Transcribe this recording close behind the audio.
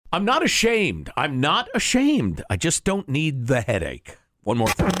I'm not ashamed. I'm not ashamed. I just don't need the headache. One more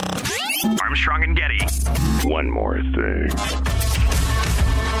thing. Armstrong and Getty. One more thing.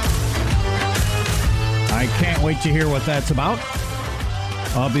 I can't wait to hear what that's about.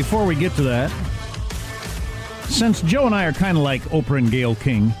 Before we get to that, since Joe and I are kind of like Oprah and Gayle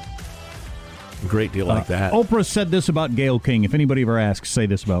King. A great deal like that. Oprah said this about Gayle King. If anybody ever asks, say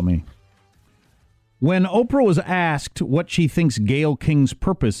this about me. When Oprah was asked what she thinks Gayle King's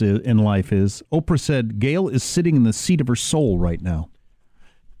purpose in life is, Oprah said, Gayle is sitting in the seat of her soul right now.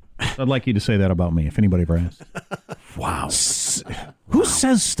 I'd like you to say that about me, if anybody ever asks. Wow. Who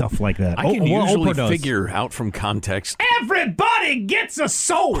says stuff like that? I can usually Oprah does. Figure out from context. Everybody gets a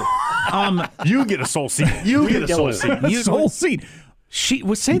soul. You get a soul seat. You get a soul seat. Soul seat. She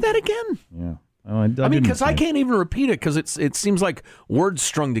would say that again? Yeah. I mean, because I can't even repeat it because it seems like words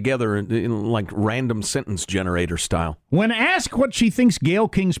strung together in like random sentence generator style. When asked what she thinks Gayle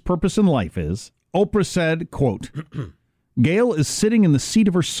King's purpose in life is, Oprah said, quote, Gayle is sitting in the seat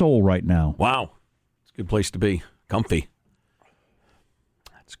of her soul right now. Wow. It's a good place to be. Comfy.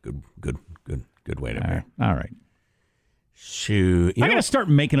 That's good way to be. All right. Shoot. I got to start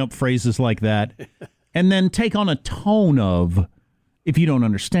making up phrases like that and then take on a tone of, if you don't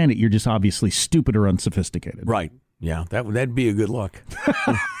understand it, you're just obviously stupid or unsophisticated. Right. Yeah, that'd be a good look.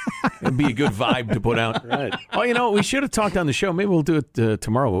 It'd be a good vibe to put out. Right. Oh, we should have talked on the show. Maybe we'll do it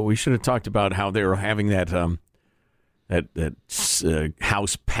tomorrow. But we should have talked about how they were having that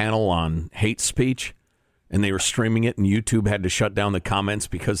House panel on hate speech, and they were streaming it, and YouTube had to shut down the comments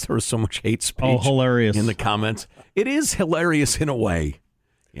because there was so much hate speech. Oh, hilarious. In the comments. It is hilarious in a way.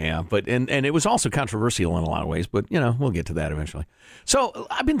 Yeah, but and it was also controversial in a lot of ways, but, we'll get to that eventually. So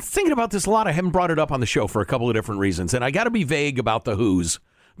I've been thinking about this a lot. I haven't brought it up on the show for a couple of different reasons, and I got to be vague about the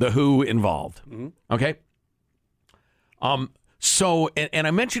who involved. Mm-hmm. Okay? So, and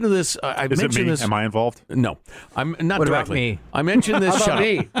I mentioned this. I mentioned this. Am I involved? No, I'm not what directly. About me? I mentioned this. How about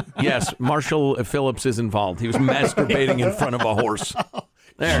me? Yes, Marshall Phillips is involved. He was masturbating in front of a horse.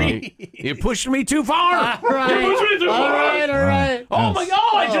 There, you pushed me too far. All right. You pushed me too far. All right. Oh my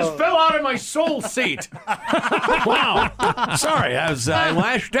God! I just fell out of my soul seat. Wow. Sorry, I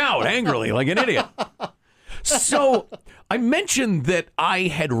lashed out angrily like an idiot. So I mentioned that I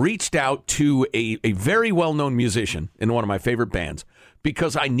had reached out to a very well-known musician in one of my favorite bands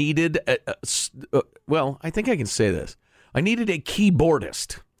because I needed, I think I can say this. I needed a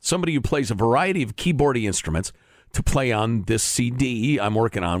keyboardist, somebody who plays a variety of keyboardy instruments to play on this CD I'm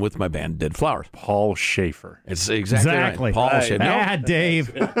working on with my band Dead Flowers. Paul Schaefer. It's exactly right. Paul Schaefer. Bad,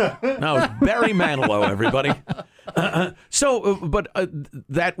 Dave. No, it's Barry Manilow, everybody.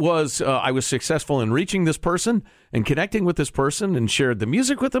 That was, I was successful in reaching this person and connecting with this person and shared the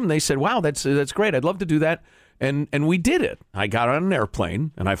music with them. They said, wow, that's great. I'd love to do that. And we did it. I got on an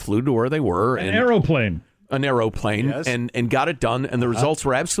airplane and I flew to where they were. An aeroplane, yes. and got it done. And the results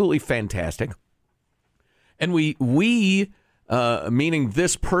were absolutely fantastic. And we, meaning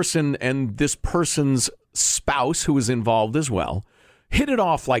this person and this person's spouse who was involved as well, hit it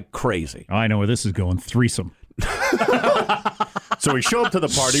off like crazy. I know where this is going. Threesome. So we show up to the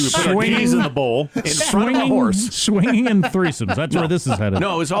party, we put our keys in the bowl. In front of a horse. Swinging and threesomes. That's where this is headed.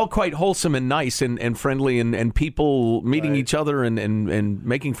 No, it was all quite wholesome and nice and friendly and people meeting each other and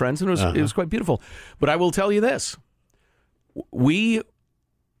making friends. And it was quite beautiful. But I will tell you this. We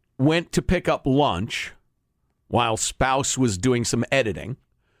went to pick up lunch while spouse was doing some editing.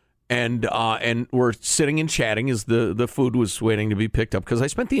 And we're sitting and chatting as the food was waiting to be picked up because I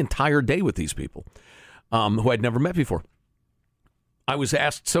spent the entire day with these people who I'd never met before. I was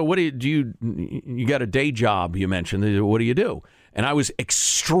asked, so what do you got a day job, you mentioned. What do you do? And I was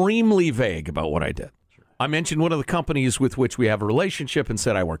extremely vague about what I did. Sure. I mentioned one of the companies with which we have a relationship and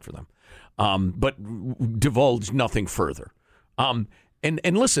said I worked for them, but divulged nothing further. And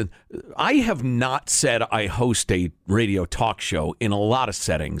listen, I have not said I host a radio talk show in a lot of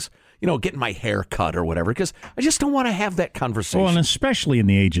settings, getting my hair cut or whatever, because I just don't want to have that conversation. Well, and especially in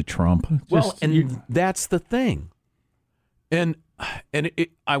the age of Trump. That's the thing. And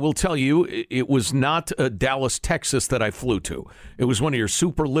I will tell you, it was not Dallas, Texas that I flew to. It was one of your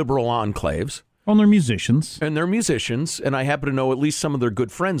super liberal enclaves. Well, they're musicians. And they're musicians, and I happen to know at least some of their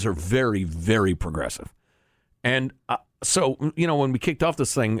good friends are very, very progressive. And so, when we kicked off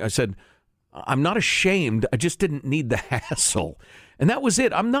this thing, I said, I'm not ashamed. I just didn't need the hassle. And that was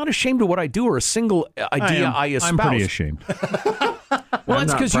it. I'm not ashamed of what I do or a single idea I espouse. I'm pretty ashamed. Well,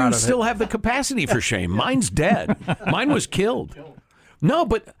 that's because you still have the capacity for shame. Mine's dead. Mine was killed. No,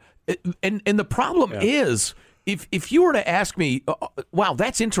 but, and the problem is If you were to ask me, wow,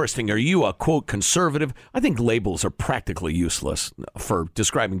 that's interesting. Are you a, quote, conservative? I think labels are practically useless for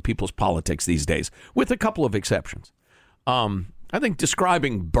describing people's politics these days, with a couple of exceptions. I think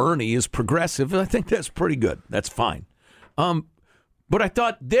describing Bernie as progressive, I think that's pretty good. That's fine. But I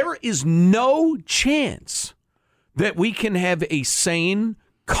thought there is no chance that we can have a sane,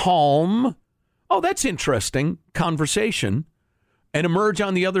 calm, oh, that's interesting conversation and emerge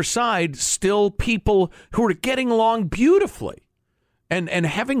on the other side still people who are getting along beautifully and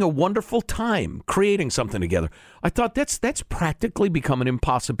having a wonderful time creating something together. I thought that's practically become an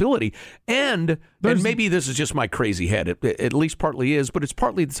impossibility. And maybe this is just my crazy head. It at least partly is, but it's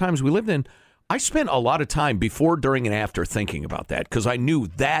partly the times we lived in. I spent a lot of time before, during, and after thinking about that because I knew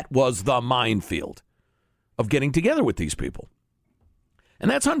that was the minefield of getting together with these people.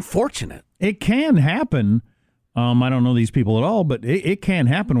 And that's unfortunate. It can happen. I don't know these people at all, but it can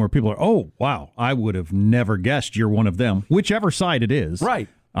happen where people are, oh, wow, I would have never guessed you're one of them, whichever side it is. Right.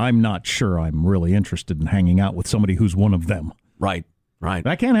 I'm not sure I'm really interested in hanging out with somebody who's one of them. Right.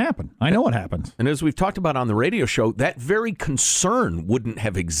 That can happen. I know it happens. And as we've talked about on the radio show, that very concern wouldn't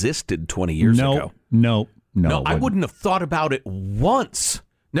have existed 20 years ago. No, I wouldn't have thought about it once,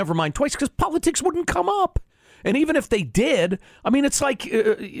 never mind twice, because politics wouldn't come up. And even if they did, I mean, it's like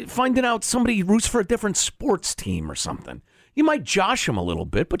finding out somebody roots for a different sports team or something. You might josh them a little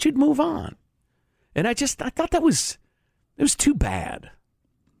bit, but you'd move on. And I thought it was too bad.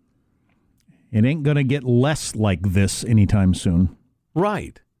 It ain't going to get less like this anytime soon.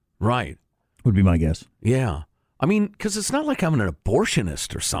 Right. Would be my guess. Yeah. I mean, because it's not like I'm an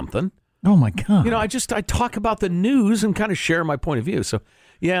abortionist or something. Oh, my God. You know, I talk about the news and kind of share my point of view. So,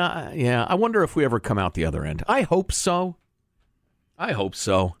 yeah. I wonder if we ever come out the other end. I hope so. I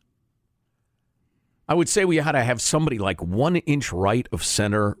would say we had to have somebody like 1 inch right of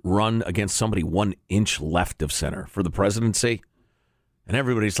center run against somebody 1 inch left of center for the presidency. And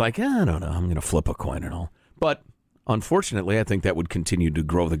everybody's like, I don't know, I'm going to flip a coin and all. But unfortunately, I think that would continue to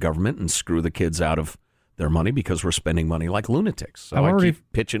grow the government and screw the kids out of their money because we're spending money like lunatics. So I keep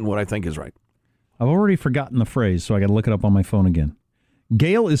pitching what I think is right. I've already forgotten the phrase, so I got to look it up on my phone again.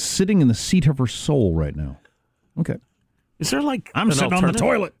 Gail is sitting in the seat of her soul right now. Okay. Is there like I'm sitting on the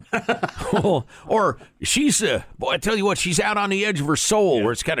toilet. Or she's, boy, I tell you what, she's out on the edge of her soul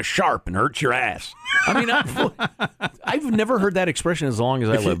where it's kind of sharp and hurts your ass. I mean, I've never heard that expression as long as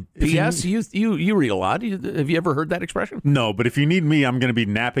I live. P.S., you read a lot. Have you ever heard that expression? No, but if you need me, I'm going to be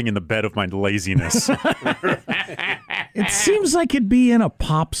napping in the bed of my laziness. It seems like it'd be in a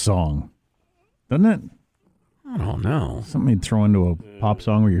pop song, doesn't it? I don't know. Something you'd throw into a pop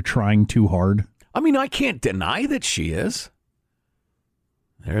song where you're trying too hard. I mean, I can't deny that she is.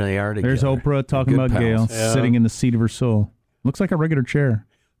 There they are together. There's Oprah talking about Gail sitting in the seat of her soul. Looks like a regular chair.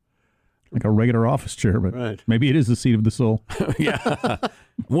 Like a regular office chair, but maybe it is the seat of the soul. Yeah.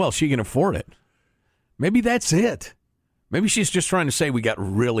 Well, she can afford it. Maybe that's it. Maybe she's just trying to say we got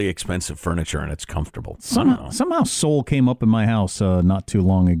really expensive furniture and it's comfortable. Somehow soul came up in my house not too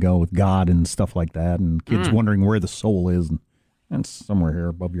long ago with God and stuff like that, and kids wondering where the soul is. And it's somewhere here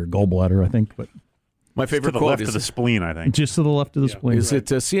above your gallbladder, I think. But my favorite quote quote left is of the spleen, I think. Just to the left of the spleen. Is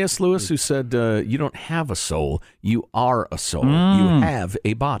it C.S. Lewis who said, you don't have a soul, you are a soul. You have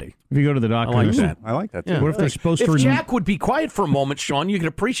a body. If you go to the doctor, I like that. I like that, too. What if they're supposed to... If Jack would be quiet for a moment, Sean, you could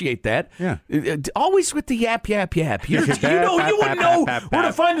appreciate that. Yeah. Always with the yap. You wouldn't know where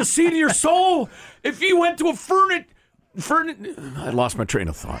to find the seat of your soul if you went to a I lost my train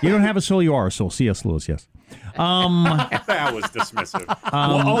of thought. You don't have a soul, you are a soul. C.S. Lewis, yes. That was dismissive.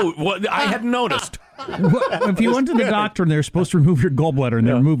 I hadn't noticed. If you went to the doctor and they're supposed to remove your gallbladder and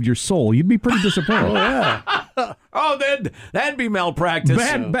they removed your soul, you'd be pretty disappointed. That'd be malpractice.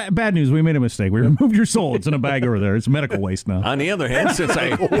 Bad news. We made a mistake. We removed your soul. It's in a bag over there. It's medical waste now. On the other hand, since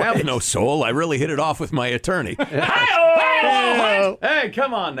I have no soul, I really hit it off with my attorney. Hey,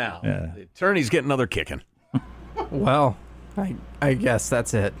 come on now. Yeah. The attorney's getting another kicking. Well, I guess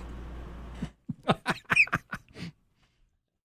that's it.